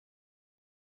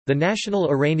The National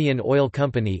Iranian Oil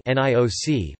Company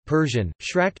 (NIOC), Persian,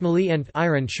 Shraktmali and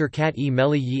Iran Shirkat-e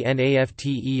Melli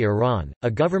Nafte Iran,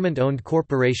 a government-owned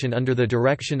corporation under the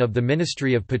direction of the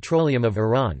Ministry of Petroleum of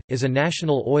Iran, is a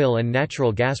national oil and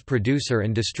natural gas producer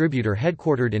and distributor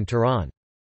headquartered in Tehran.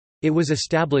 It was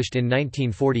established in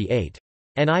 1948.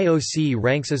 NIOC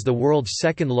ranks as the world's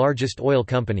second-largest oil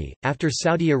company, after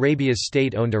Saudi Arabia's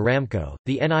state-owned Aramco.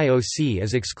 The NIOC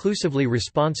is exclusively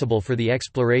responsible for the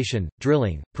exploration,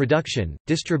 drilling, production,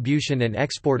 distribution and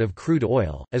export of crude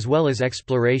oil, as well as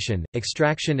exploration,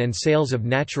 extraction and sales of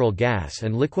natural gas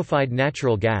and liquefied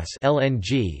natural gas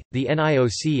 (LNG). The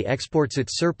NIOC exports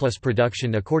its surplus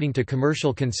production according to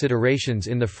commercial considerations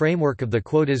in the framework of the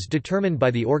quotas determined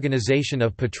by the Organization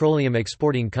of Petroleum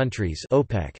Exporting Countries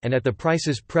 (OPEC) and at the price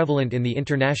prevalent in the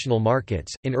international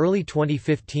markets. In early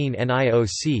 2015,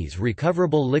 NIOC's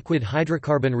recoverable liquid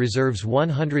hydrocarbon reserves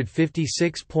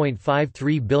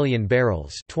 156.53 billion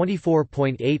barrels,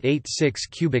 24.886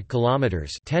 cubic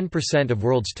kilometers, 10% of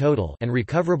world's total, and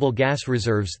recoverable gas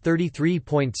reserves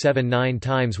 33.79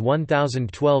 times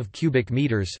 1012 cubic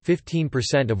meters,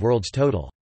 15% of world's total.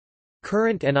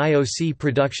 Current NIOC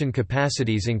production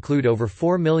capacities include over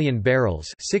 4 million barrels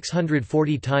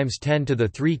 640 times 10 to the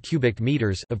 3 cubic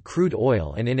meters of crude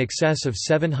oil and in excess of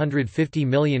 750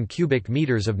 million cubic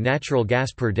meters of natural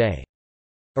gas per day.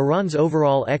 Iran's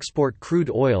overall export crude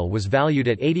oil was valued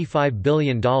at $85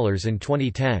 billion in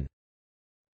 2010.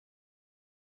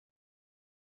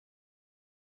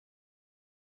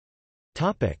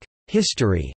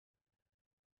 History.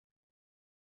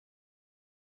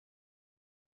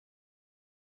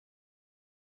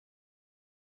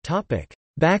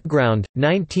 Background,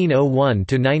 1901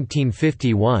 to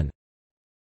 1951.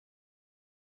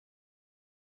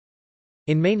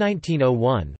 In May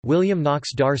 1901, William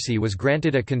Knox D'Arcy was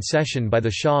granted a concession by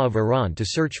the Shah of Iran to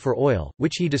search for oil,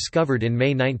 which he discovered in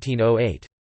May 1908.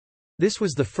 This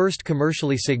was the first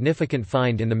commercially significant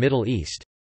find in the Middle East.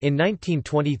 In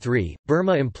 1923,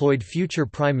 Burma employed future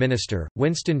Prime Minister,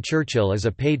 Winston Churchill as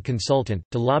a paid consultant,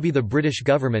 to lobby the British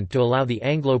government to allow the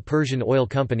Anglo-Persian Oil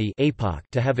Company (APOC)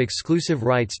 to have exclusive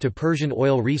rights to Persian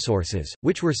oil resources,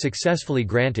 which were successfully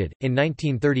granted. In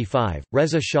 1935,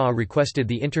 Reza Shah requested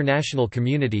the international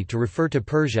community to refer to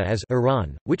Persia as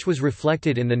Iran, which was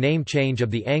reflected in the name change of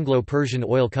the Anglo-Persian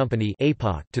Oil Company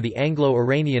 (APOC) to the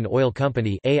Anglo-Iranian Oil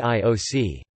Company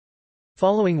 (AIOC).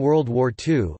 Following World War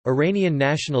II, Iranian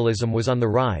nationalism was on the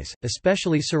rise,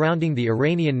 especially surrounding the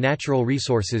Iranian natural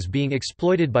resources being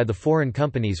exploited by the foreign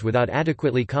companies without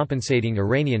adequately compensating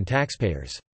Iranian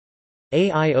taxpayers.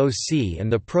 AIOC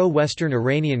and the pro-Western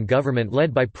Iranian government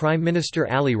led by Prime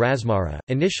Minister Ali Razmara,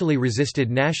 initially resisted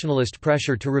nationalist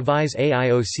pressure to revise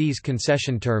AIOC's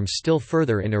concession terms still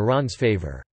further in Iran's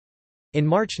favor. In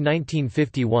March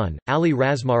 1951, Ali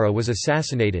Razmara was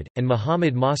assassinated, and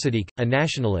Mohammad Mossadegh, a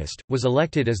nationalist, was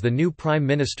elected as the new prime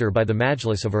minister by the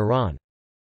Majlis of Iran.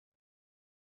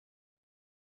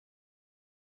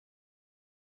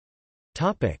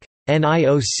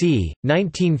 NIOC,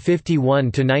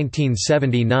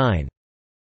 1951–1979.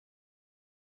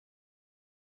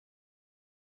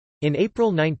 In April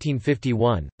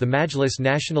 1951, the Majlis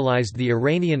nationalized the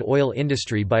Iranian oil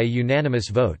industry by a unanimous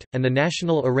vote, and the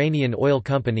National Iranian Oil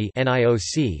Company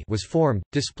 (NIOC) was formed,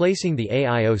 displacing the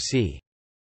AIOC.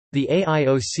 The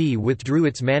AIOC withdrew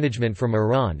its management from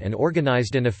Iran and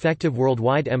organized an effective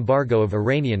worldwide embargo of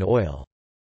Iranian oil.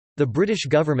 The British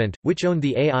government, which owned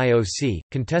the AIOC,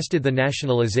 contested the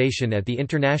nationalisation at the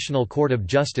International Court of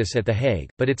Justice at The Hague,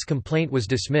 but its complaint was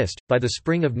dismissed. By the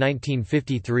spring of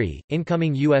 1953,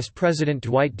 incoming U.S. President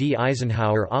Dwight D.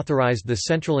 Eisenhower authorized the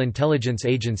Central Intelligence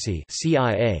Agency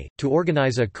 (CIA) to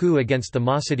organize a coup against the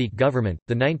Mossadegh government,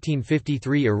 the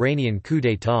 1953 Iranian coup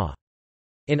d'état.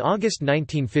 In August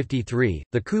 1953,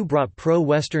 the coup brought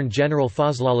pro-Western General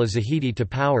Fazlollah Zahedi to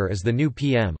power as the new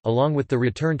PM, along with the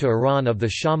return to Iran of the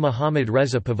Shah Mohammad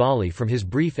Reza Pahlavi from his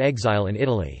brief exile in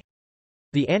Italy.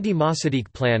 The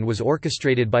anti-Mossadegh plan was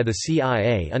orchestrated by the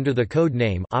CIA under the code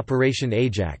name Operation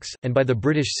Ajax, and by the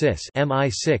British CIS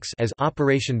MI6 as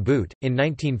Operation Boot. In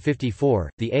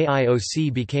 1954, the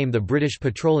AIOC became the British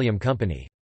Petroleum Company.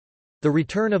 The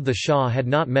return of the Shah had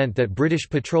not meant that British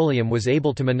Petroleum was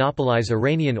able to monopolize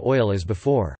Iranian oil as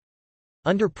before.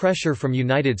 Under pressure from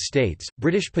United States,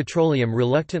 British Petroleum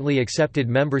reluctantly accepted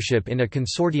membership in a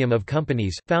consortium of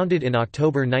companies, founded in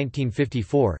October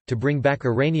 1954, to bring back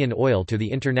Iranian oil to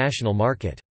the international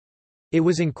market. It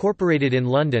was incorporated in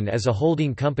London as a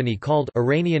holding company called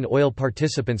Iranian Oil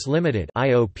Participants Limited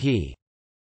 (IOP).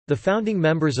 The founding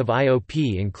members of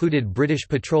IOP included British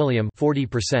Petroleum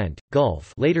 40%,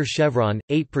 Gulf, later Chevron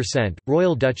 8%,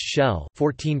 Royal Dutch Shell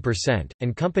 14%,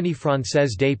 and Compagnie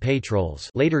Française des Pétroles,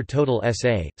 later Total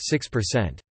SA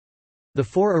 6%. The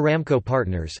four Aramco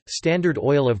partners, Standard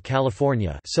Oil of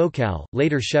California (SoCal),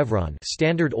 later Chevron,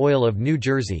 Standard Oil of New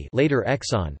Jersey, later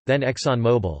Exxon, then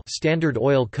ExxonMobil, Standard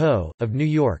Oil Co. of New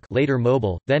York, later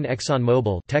Mobil, then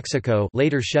ExxonMobil, Texaco,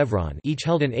 later Chevron, each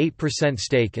held an 8%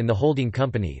 stake in the holding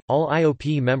company. All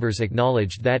IOP members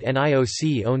acknowledged that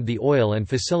NIOC owned the oil and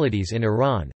facilities in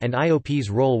Iran, and IOP's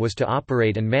role was to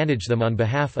operate and manage them on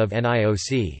behalf of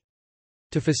NIOC.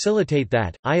 To facilitate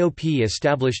that, IOP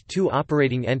established two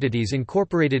operating entities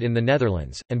incorporated in the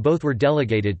Netherlands, and both were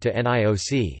delegated to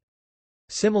NIOC.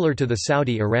 Similar to the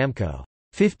Saudi Aramco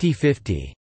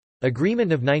 50-50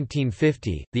 agreement of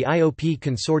 1950, the IOP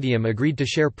consortium agreed to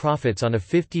share profits on a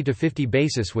 50-50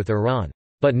 basis with Iran,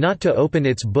 but not to open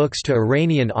its books to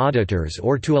Iranian auditors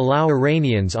or to allow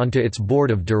Iranians onto its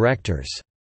board of directors.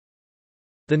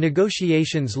 The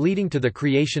negotiations leading to the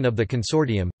creation of the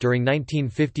consortium, during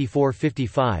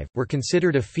 1954–55, were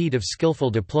considered a feat of skillful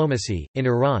diplomacy. In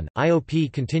Iran,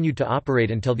 IOP continued to operate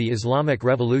until the Islamic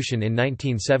Revolution in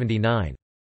 1979.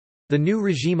 The new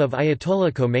regime of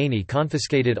Ayatollah Khomeini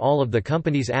confiscated all of the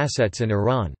company's assets in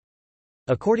Iran.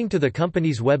 According to the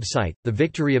company's website, the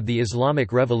victory of the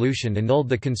Islamic Revolution annulled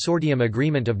the consortium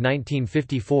agreement of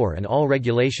 1954 and all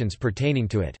regulations pertaining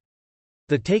to it.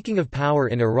 The taking of power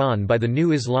in Iran by the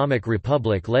new Islamic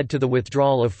Republic led to the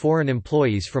withdrawal of foreign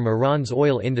employees from Iran's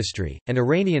oil industry, and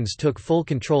Iranians took full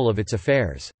control of its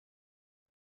affairs.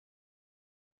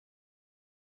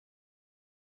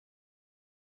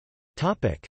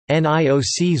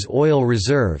 NIOC's oil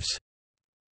reserves.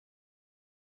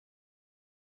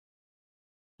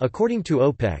 According to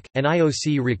OPEC,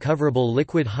 NIOC recoverable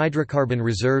liquid hydrocarbon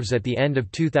reserves at the end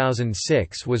of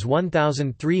 2006 was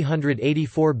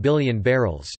 1,384 billion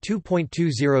barrels,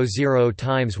 2.200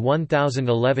 times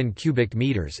 1,011 cubic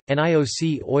meters.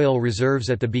 NIOC oil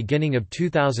reserves at the beginning of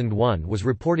 2001 was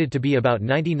reported to be about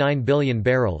 99 billion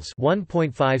barrels,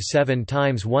 1.57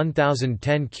 times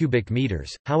 1,010 cubic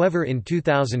meters. However, in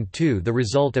 2002, the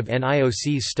result of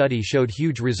NIOC's study showed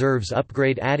huge reserves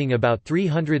upgrade, adding about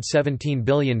 317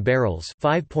 billion barrels,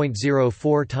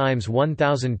 5.04 times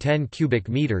 1,010 cubic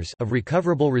meters of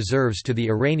recoverable reserves to the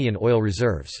Iranian oil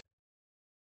reserves.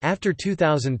 After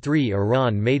 2003,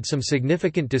 Iran made some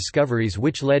significant discoveries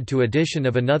which led to addition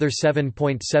of another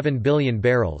 7.7 billion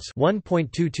barrels,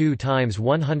 1.22 times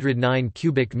 109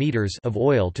 cubic meters of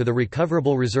oil to the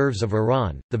recoverable reserves of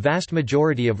Iran. The vast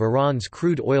majority of Iran's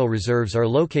crude oil reserves are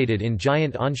located in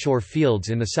giant onshore fields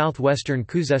in the southwestern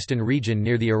Khuzestan region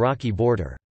near the Iraqi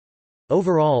border.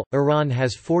 Overall, Iran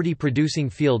has 40 producing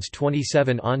fields,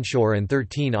 27 onshore and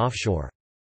 13 offshore.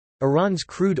 Iran's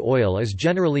crude oil is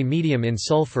generally medium in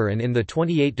sulfur and in the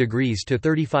 28 degrees to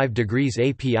 35 degrees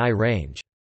API range.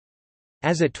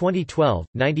 As at 2012,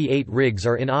 98 rigs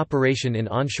are in operation in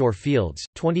onshore fields,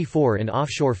 24 in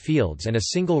offshore fields, and a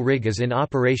single rig is in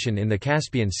operation in the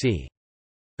Caspian Sea.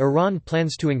 Iran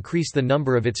plans to increase the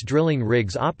number of its drilling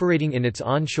rigs operating in its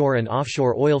onshore and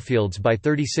offshore oilfields by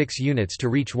 36 units to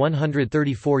reach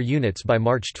 134 units by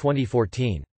March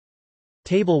 2014.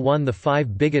 Table 1: the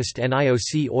 5 biggest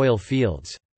NIOC oil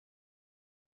fields.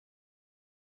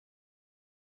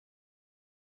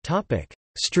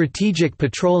 Strategic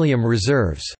petroleum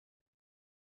reserves.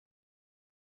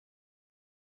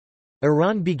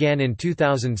 Iran began in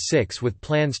 2006 with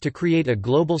plans to create a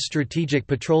global strategic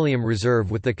petroleum reserve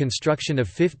with the construction of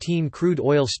 15 crude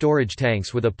oil storage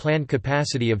tanks with a planned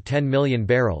capacity of 10 million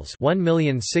barrels,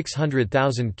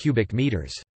 1,600,000 cubic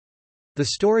meters. The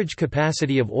storage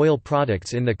capacity of oil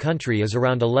products in the country is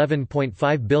around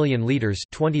 11.5 billion liters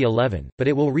 2011, but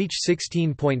it will reach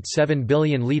 16.7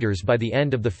 billion liters by the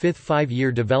end of the fifth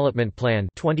five-year development plan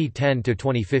 2010 to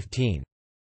 2015.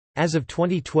 As of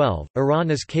 2012,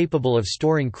 Iran is capable of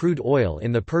storing crude oil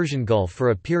in the Persian Gulf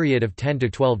for a period of 10 to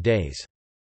 12 days.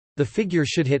 The figure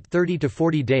should hit 30 to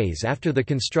 40 days after the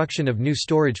construction of new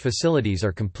storage facilities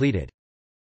are completed.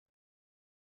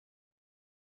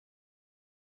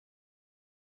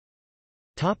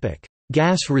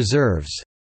 Gas reserves.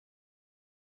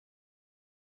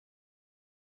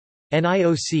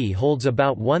 NIOC holds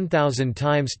about 1,000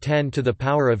 times 10 to the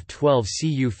power of 12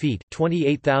 cu feet,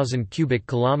 28,000 cubic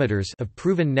kilometers of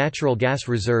proven natural gas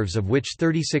reserves, of which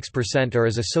 36% are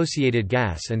as associated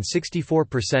gas and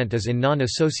 64% is in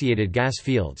non-associated gas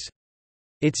fields.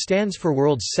 It stands for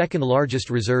world's second largest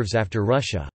reserves after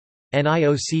Russia.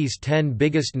 NIOC's 10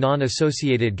 biggest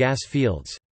non-associated gas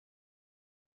fields.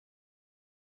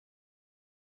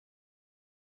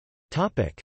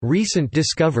 Recent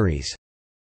discoveries.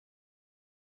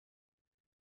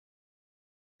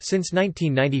 Since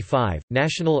 1995,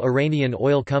 National Iranian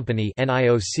Oil Company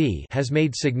 (NIOC) has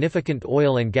made significant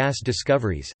oil and gas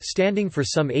discoveries, standing for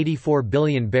some 84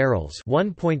 billion barrels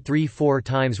 (1.34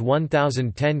 times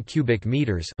 1010 cubic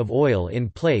meters) of oil in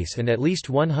place and at least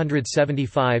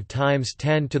 175 times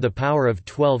 10 to the power of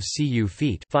 12 cu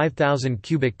feet (5,000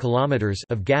 cubic kilometers)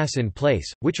 of gas in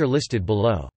place, which are listed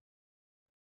below.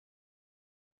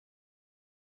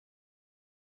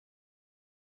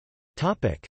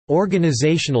 Topic: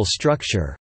 Organizational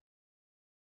structure.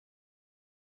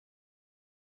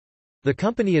 The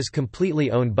company is completely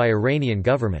owned by Iranian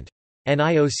government.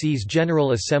 NIOC's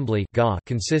General Assembly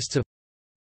consists of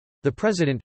the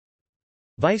President,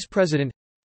 Vice President,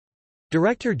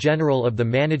 Director General of the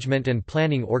Management and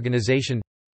Planning Organization,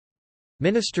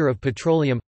 Minister of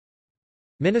Petroleum,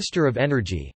 Minister of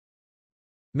Energy,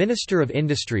 Minister of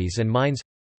Industries and Mines,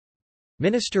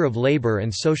 Minister of Labor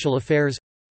and Social Affairs,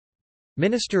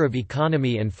 Minister of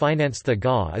Economy and Finance. The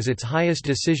GA is its highest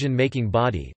decision-making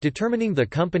body, determining the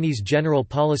company's general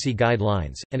policy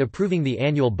guidelines, and approving the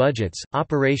annual budgets,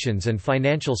 operations and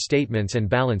financial statements and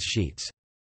balance sheets.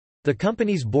 The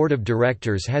company's board of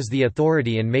directors has the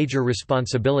authority and major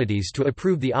responsibilities to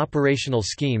approve the operational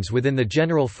schemes within the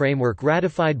general framework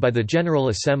ratified by the General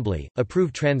Assembly,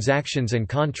 approve transactions and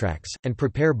contracts, and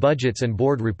prepare budgets and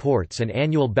board reports and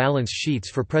annual balance sheets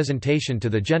for presentation to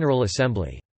the General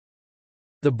Assembly.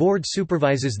 The board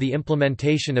supervises the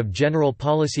implementation of general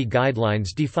policy guidelines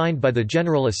defined by the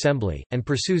General Assembly, and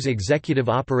pursues executive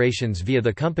operations via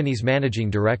the company's managing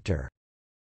director.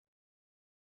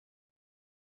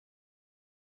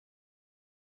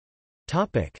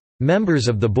 Members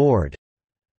of the board.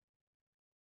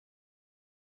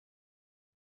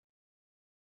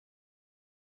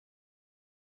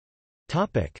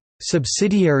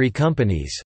 Subsidiary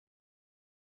companies.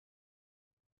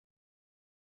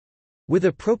 With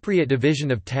appropriate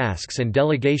division of tasks and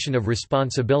delegation of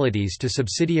responsibilities to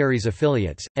subsidiaries'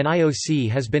 affiliates, NIOC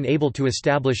has been able to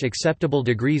establish acceptable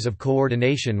degrees of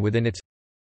coordination within its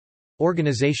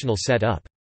organizational setup.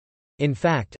 In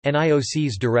fact,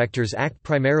 NIOC's directors act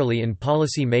primarily in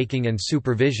policy making and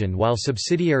supervision, while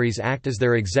subsidiaries act as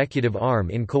their executive arm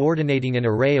in coordinating an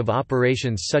array of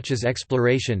operations such as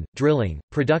exploration, drilling,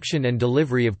 production and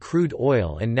delivery of crude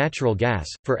oil and natural gas,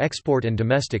 for export and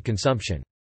domestic consumption.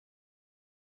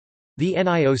 The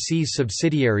NIOC's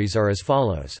subsidiaries are as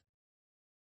follows.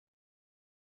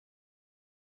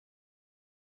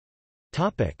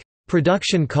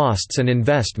 Production costs and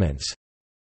investments.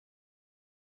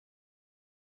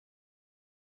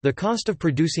 The cost of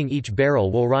producing each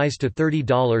barrel will rise to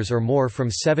 $30 or more from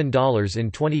 $7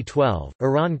 in 2012.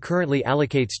 Iran currently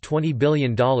allocates $20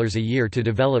 billion a year to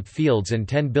develop fields and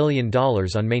 $10 billion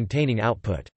on maintaining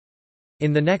output.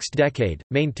 In the next decade,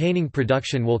 maintaining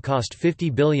production will cost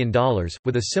 $50 billion,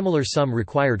 with a similar sum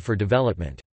required for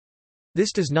development.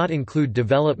 This does not include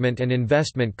development and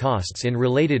investment costs in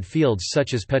related fields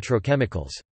such as petrochemicals.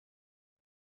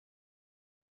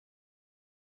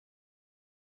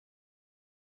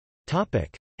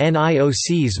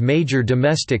 NIOC's major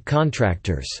domestic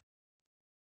contractors.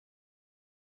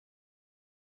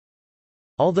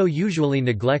 Although usually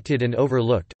neglected and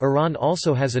overlooked, Iran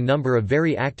also has a number of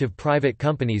very active private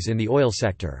companies in the oil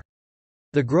sector.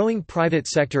 The growing private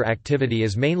sector activity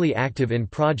is mainly active in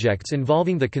projects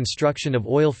involving the construction of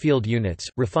oil field units,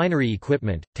 refinery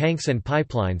equipment, tanks and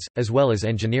pipelines, as well as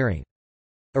engineering.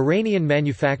 Iranian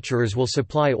manufacturers will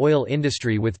supply oil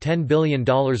industry with $10 billion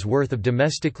worth of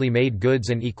domestically made goods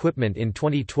and equipment in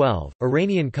 2012.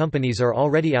 Iranian companies are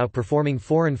already outperforming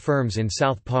foreign firms in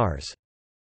South Pars.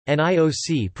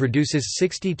 NIOC produces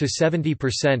 60 to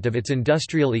 70% of its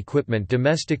industrial equipment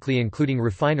domestically, including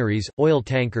refineries, oil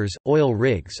tankers, oil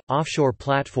rigs, offshore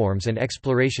platforms and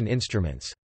exploration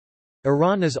instruments.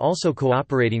 Iran is also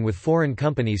cooperating with foreign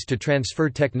companies to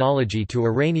transfer technology to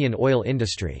Iranian oil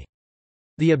industry.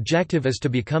 The objective is to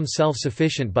become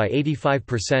self-sufficient by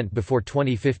 85% before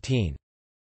 2015.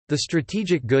 The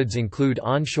strategic goods include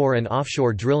onshore and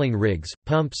offshore drilling rigs,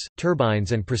 pumps,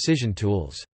 turbines and precision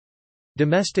tools.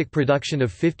 Domestic production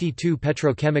of 52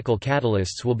 petrochemical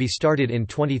catalysts will be started in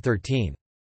 2013.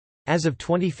 As of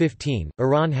 2015,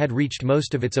 Iran had reached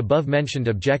most of its above-mentioned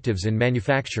objectives in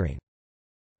manufacturing.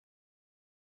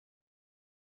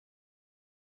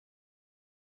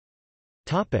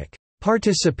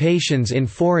 Participations in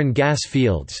foreign gas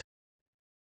fields.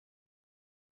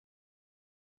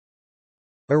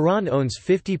 Iran owns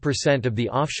 50% of the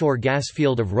offshore gas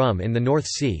field of Rum in the North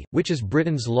Sea, which is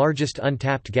Britain's largest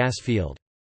untapped gas field.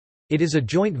 It is a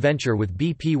joint venture with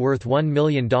BP worth $1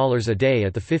 million a day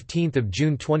at the 15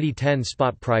 June 2010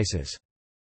 spot prices.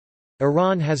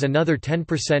 Iran has another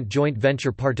 10% joint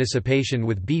venture participation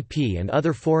with BP and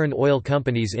other foreign oil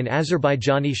companies in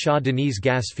Azerbaijani Shah Deniz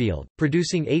gas field,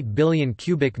 producing 8 billion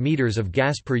cubic meters of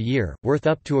gas per year, worth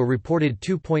up to a reported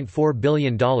 $2.4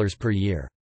 billion per year.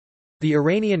 The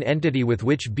Iranian entity with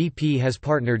which BP has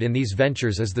partnered in these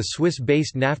ventures is the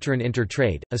Swiss-based Naftran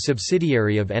Intertrade, a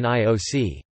subsidiary of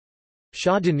NIOC.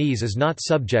 Shah Deniz is not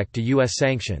subject to U.S.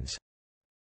 sanctions.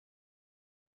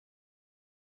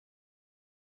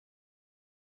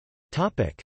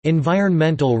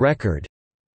 Environmental record.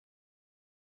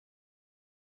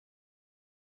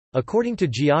 According to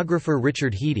geographer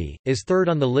Richard Heady, is third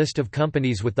on the list of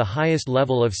companies with the highest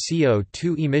level of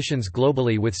CO2 emissions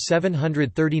globally with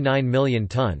 739 million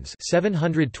tons,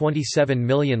 727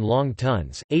 million long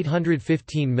tons,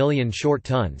 815 million short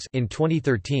tons in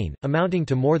 2013, amounting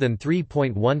to more than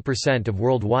 3.1% of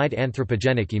worldwide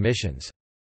anthropogenic emissions.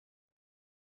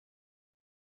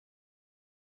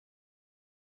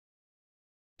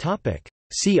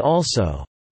 See also: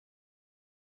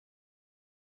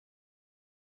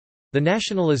 The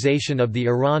nationalization of the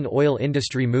Iran oil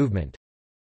industry movement,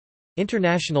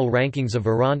 International rankings of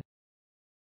Iran,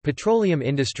 Petroleum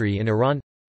industry in Iran,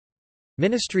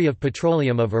 Ministry of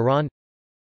Petroleum of Iran,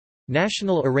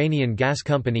 National Iranian Gas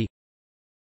Company,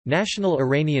 National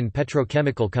Iranian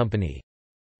Petrochemical Company,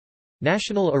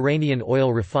 National Iranian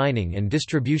Oil Refining and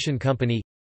Distribution Company,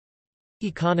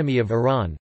 Economy of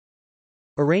Iran,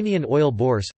 Iranian Oil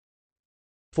Bourse,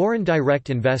 Foreign direct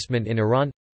investment in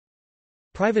Iran,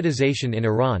 Privatization in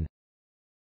Iran,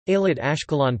 Eilat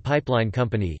Ashkelon Pipeline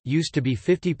Company, used to be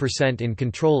 50% in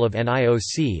control of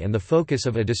NIOC and the focus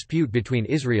of a dispute between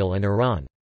Israel and Iran.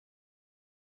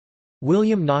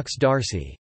 William Knox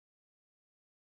D'Arcy